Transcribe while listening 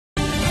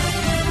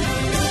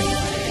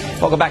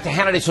Welcome back to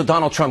Hannity. So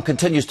Donald Trump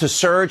continues to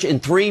surge in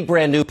three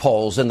brand new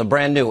polls. In the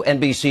brand new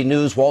NBC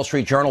News Wall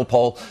Street Journal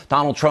poll,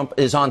 Donald Trump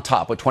is on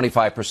top with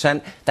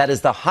 25%. That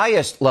is the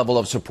highest level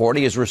of support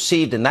he has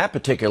received in that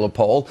particular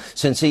poll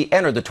since he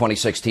entered the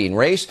 2016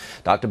 race.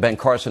 Dr. Ben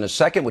Carson is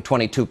second with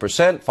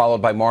 22%,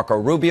 followed by Marco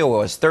Rubio,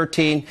 who has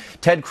 13%,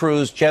 Ted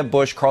Cruz, Jeb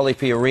Bush, Carly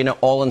Fiorina,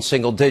 all in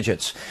single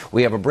digits.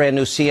 We have a brand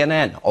new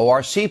CNN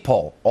ORC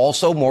poll.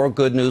 Also more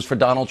good news for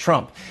Donald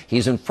Trump.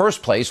 He's in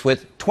first place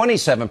with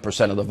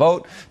 27% of the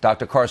vote.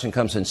 Dr. Carson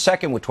comes in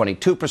second with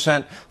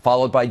 22%,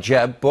 followed by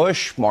Jeb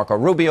Bush, Marco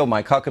Rubio,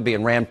 Mike Huckabee,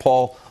 and Rand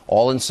Paul,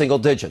 all in single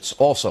digits.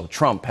 Also,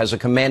 Trump has a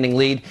commanding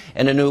lead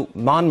in a new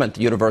Monmouth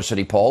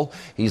University poll.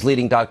 He's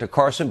leading Dr.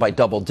 Carson by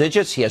double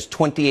digits. He has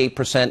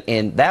 28%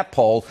 in that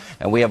poll.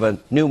 And we have a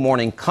new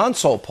Morning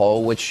Consult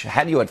poll, which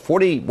had you at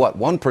 1%,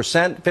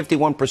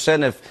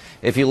 51%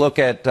 if you look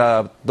at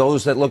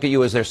those that look at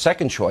you as their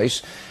second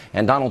choice.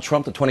 And Donald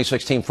Trump, the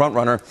 2016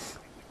 frontrunner.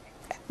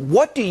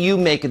 What do you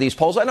make of these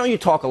polls? I know you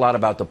talk a lot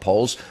about the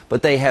polls,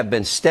 but they have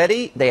been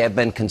steady, they have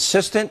been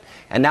consistent,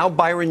 and now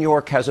Byron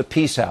York has a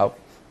piece out,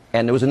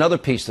 and there was another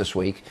piece this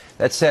week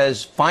that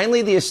says,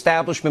 finally the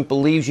establishment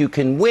believes you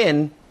can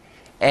win,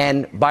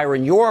 and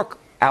Byron York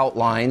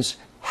outlines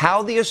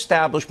how the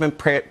establishment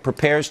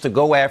prepares to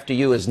go after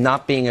you as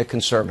not being a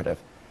conservative.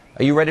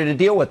 Are you ready to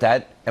deal with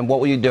that, and what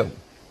will you do?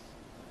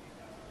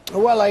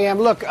 Well, I am.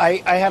 Look,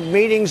 I have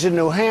meetings in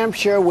New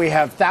Hampshire. We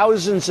have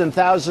thousands and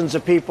thousands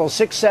of people,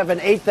 6,000,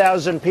 7,000,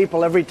 8,000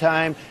 people every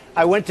time.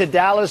 I went to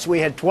Dallas. We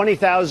had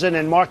 20,000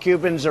 in Mark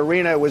Cuban's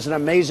arena. It was an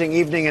amazing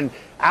evening. In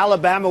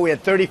Alabama, we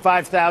had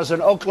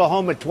 35,000.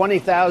 Oklahoma,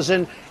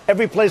 20,000.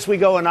 Every place we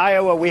go in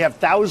Iowa, we have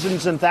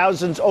thousands and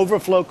thousands,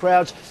 overflow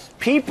crowds.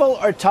 People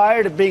are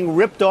tired of being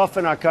ripped off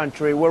in our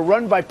country. We're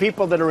run by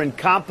people that are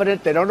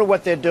incompetent. They don't know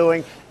what they're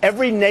doing.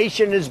 Every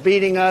nation is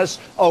beating us.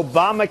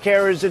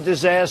 Obamacare is a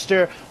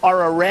disaster.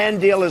 Our Iran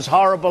deal is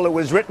horrible. It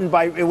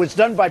was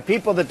done by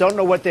people that don't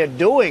know what they're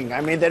doing.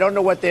 I mean, they don't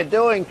know what they're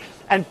doing.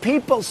 And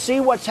people see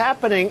what's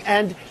happening.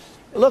 And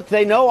look,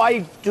 they know I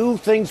do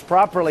things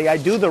properly. I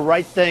do the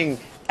right thing.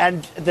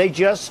 And they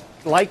just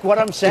like what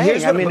I'm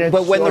saying.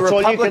 But when the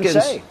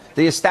Republicans,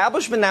 the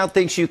establishment now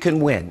thinks you can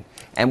win.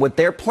 And what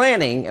they're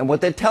planning and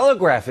what they're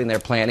telegraphing they're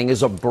planning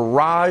is a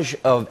barrage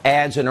of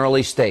ads in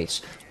early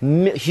states.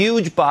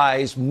 Huge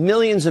buys,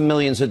 millions and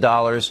millions of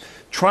dollars,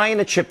 trying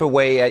to chip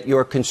away at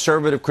your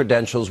conservative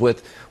credentials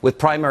with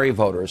primary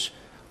voters.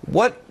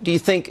 What do you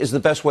think is the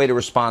best way to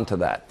respond to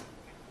that?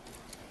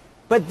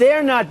 But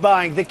they're not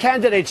buying. The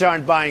candidates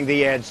aren't buying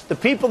the ads. The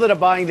people that are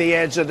buying the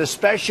ads are the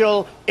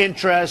special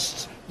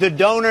interests, the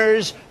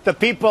donors, the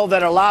people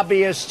that are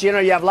lobbyists. You know,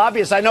 you have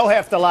lobbyists. I know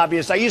half the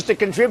lobbyists. I used to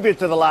contribute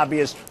to the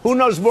lobbyists. Who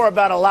knows more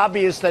about a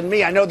lobbyist than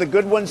me? I know the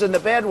good ones and the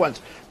bad ones.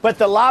 But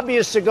the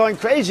lobbyists are going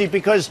crazy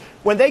because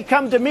when they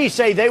come to me,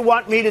 say they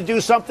want me to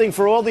do something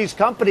for all these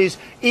companies,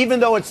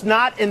 even though it's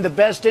not in the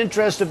best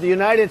interest of the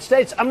United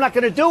States, I'm not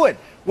going to do it.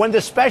 When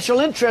the special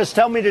interests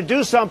tell me to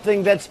do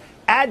something that's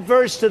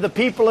adverse to the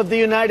people of the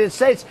United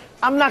States,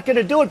 I'm not going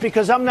to do it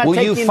because I'm not taking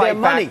their money. Will you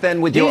fight back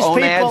then with your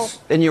own ads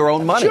and your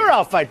own money? Sure,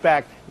 I'll fight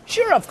back.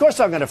 Sure, of course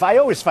I'm going to fight. I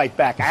always fight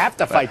back. I have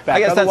to fight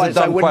back. Otherwise,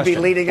 I wouldn't be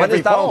leading every poll. When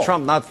has Donald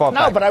Trump not fought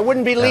back? No, but I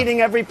wouldn't be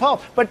leading every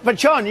poll. But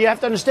Sean, you have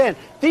to understand,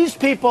 these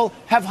people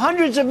have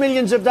hundreds of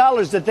millions of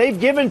dollars that they've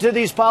given to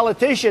these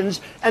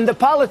politicians, and the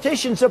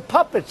politicians are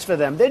puppets for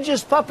them. They're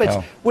just puppets.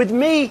 No. With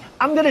me,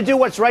 I'm going to do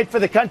what's right for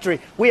the country.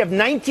 We have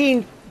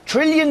 $19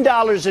 trillion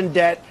in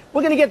debt.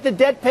 We're going to get the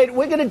debt paid.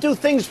 We're going to do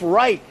things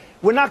right.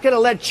 We're not going to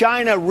let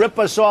China rip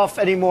us off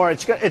anymore.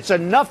 It's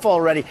enough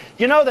already.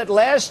 You know that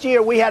last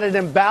year we had an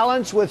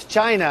imbalance with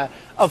China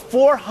of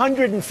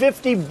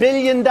 $450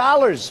 billion.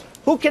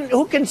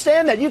 Who can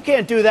stand that? You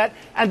can't do that.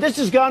 And this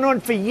has gone on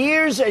for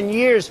years and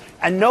years,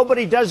 and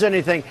nobody does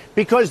anything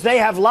because they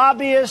have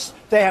lobbyists,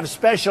 they have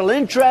special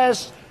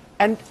interests,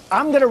 and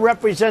I'm going to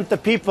represent the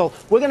people.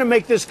 We're going to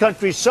make this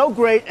country so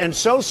great and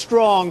so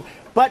strong.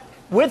 But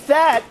with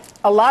that,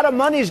 a lot of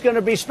money is going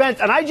to be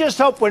spent. And I just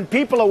hope when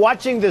people are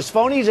watching this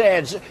phony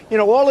ads, you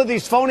know, all of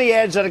these phony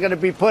ads that are going to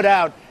be put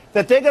out,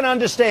 that they're going to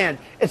understand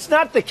it's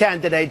not the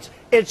candidates.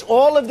 It's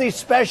all of these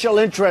special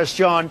interests,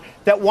 Sean,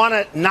 that want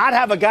to not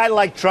have a guy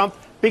like Trump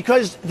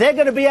because they're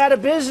going to be out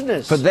of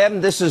business. For them,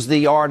 this is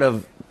the art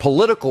of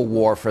political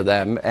war for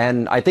them,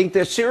 and I think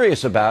they're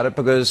serious about it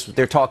because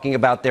they're talking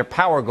about their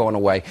power going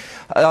away.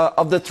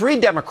 Of the three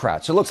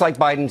Democrats, it looks like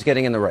Biden's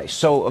getting in the race.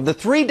 So of the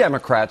three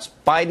Democrats,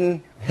 Biden,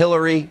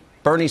 Hillary,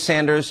 Bernie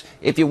Sanders,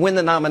 if you win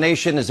the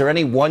nomination, is there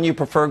any one you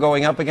prefer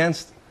going up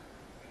against?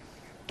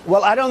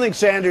 Well, I don't think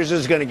Sanders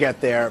is going to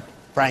get there,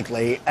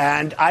 frankly,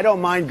 and I don't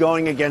mind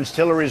going against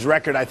Hillary's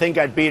record. I think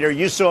I'd beat her.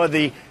 You saw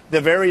the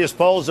various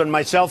polls on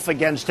myself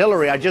against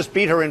Hillary. I just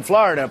beat her in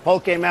Florida. A poll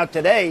came out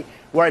today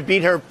where I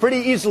beat her pretty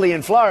easily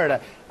in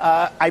Florida.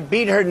 I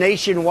beat her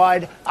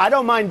nationwide. I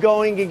don't mind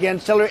going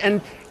against Hillary.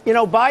 And you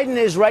know, Biden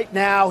is right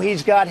now,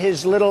 he's got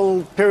his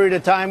little period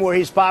of time where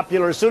he's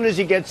popular. As soon as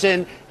he gets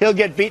in, he'll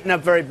get beaten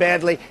up very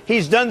badly.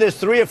 He's done this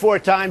 3 or 4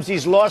 times.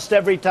 He's lost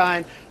every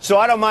time. So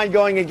I don't mind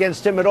going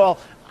against him at all.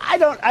 I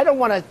don't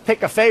want to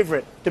pick a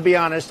favorite, to be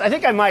honest. I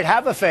think I might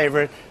have a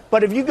favorite,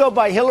 but if you go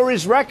by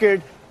Hillary's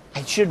record,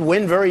 I should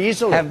win very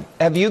easily.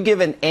 Have you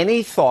given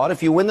any thought,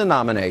 if you win the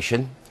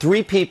nomination,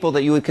 3 people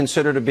that you would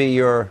consider to be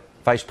your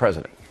vice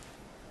president?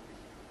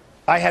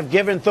 I have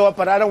given thought,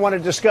 but I don't want to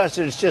discuss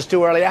it. It's just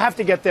too early. I have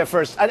to get there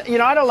first. I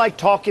don't like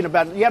talking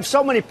about it. You have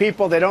so many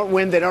people, they don't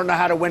win, they don't know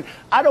how to win.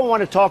 I don't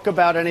want to talk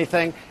about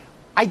anything.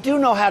 I do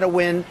know how to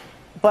win,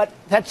 but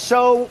that's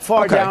so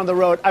far down the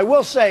road. I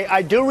will say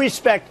I do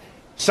respect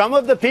some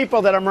of the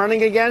people that I'm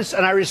running against,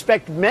 and I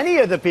respect many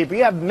of the people.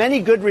 You have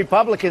many good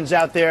Republicans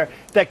out there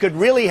that could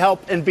really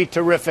help and be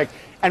terrific.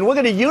 And we're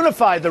going to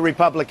unify the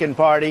Republican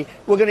Party.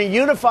 We're going to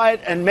unify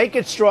it and make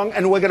it strong,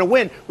 and we're going to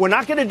win. We're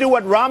not going to do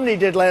what Romney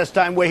did last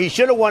time, where he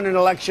should have won an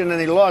election and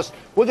he lost.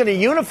 We're going to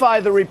unify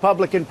the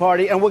Republican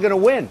Party, and we're going to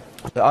win.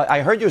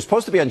 I heard you were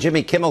supposed to be on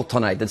Jimmy Kimmel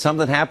tonight. Did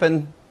something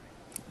happen?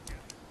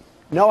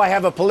 No, I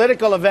have a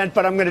political event,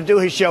 but I'm going to do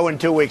his show in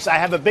 2 weeks. I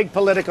have a big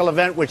political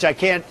event, which I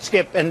can't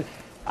skip. And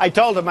I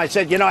told him, I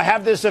said, I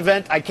have this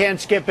event. I can't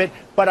skip it,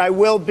 but I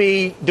will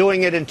be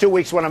doing it in 2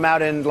 weeks when I'm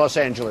out in Los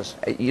Angeles.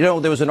 There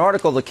was an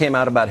article that came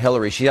out about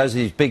Hillary. She has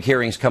these big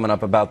hearings coming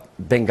up about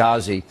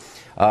Benghazi.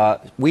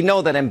 We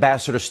know that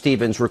Ambassador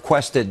Stevens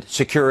requested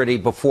security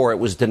before it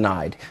was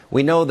denied.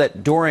 We know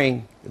that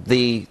during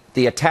the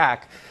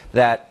attack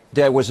that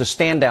there was a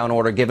stand-down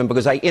order given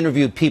because I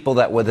interviewed people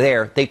that were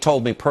there. They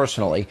told me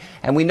personally.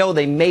 And we know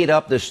they made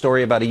up this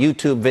story about a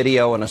YouTube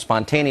video and a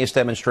spontaneous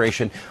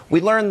demonstration.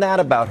 We learned that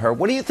about her.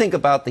 What do you think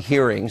about the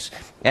hearings?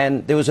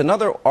 And there was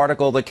another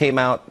article that came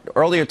out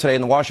earlier today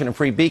in the Washington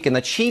Free Beacon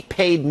that she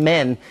paid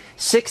men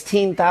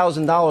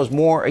 $16,000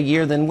 more a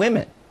year than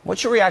women.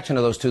 What's your reaction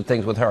to those two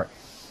things with her?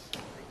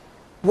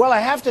 Well, I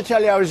have to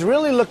tell you, I was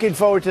really looking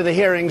forward to the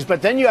hearings,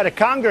 but then you had a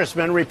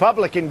congressman,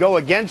 Republican, go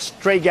against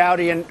Trey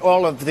Gowdy and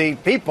all of the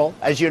people,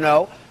 as you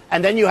know,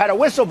 and then you had a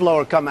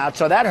whistleblower come out,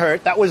 so that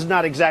hurt. That was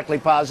not exactly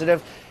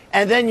positive.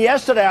 And then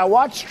yesterday I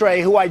watched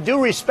Trey, who I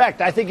do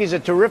respect. I think he's a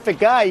terrific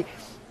guy,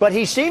 but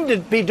he seemed to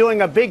be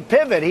doing a big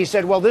pivot. He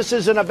said, well, this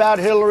isn't about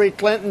Hillary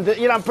Clinton.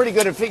 I'm pretty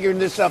good at figuring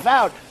this stuff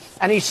out.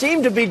 And he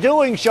seemed to be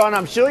doing, Sean,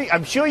 I'm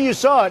sure you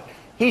saw it,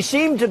 he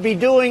seemed to be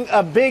doing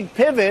a big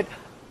pivot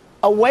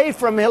away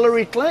from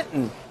Hillary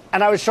Clinton.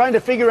 And I was trying to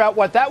figure out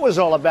what that was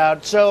all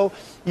about. So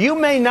you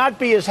may not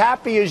be as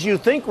happy as you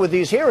think with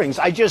these hearings.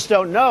 I just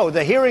don't know.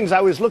 The hearings,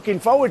 I was looking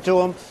forward to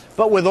them.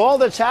 But with all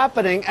that's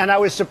happening, and I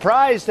was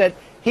surprised that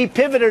he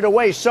pivoted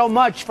away so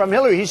much from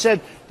Hillary. He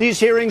said, these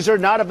hearings are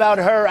not about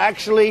her.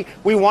 Actually,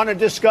 we want to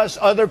discuss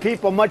other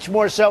people much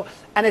more so.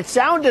 And it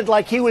sounded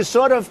like he was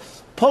sort of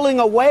pulling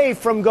away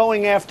from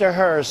going after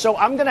her. So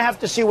I'm going to have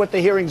to see what the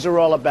hearings are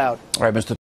all about. All right, Mr.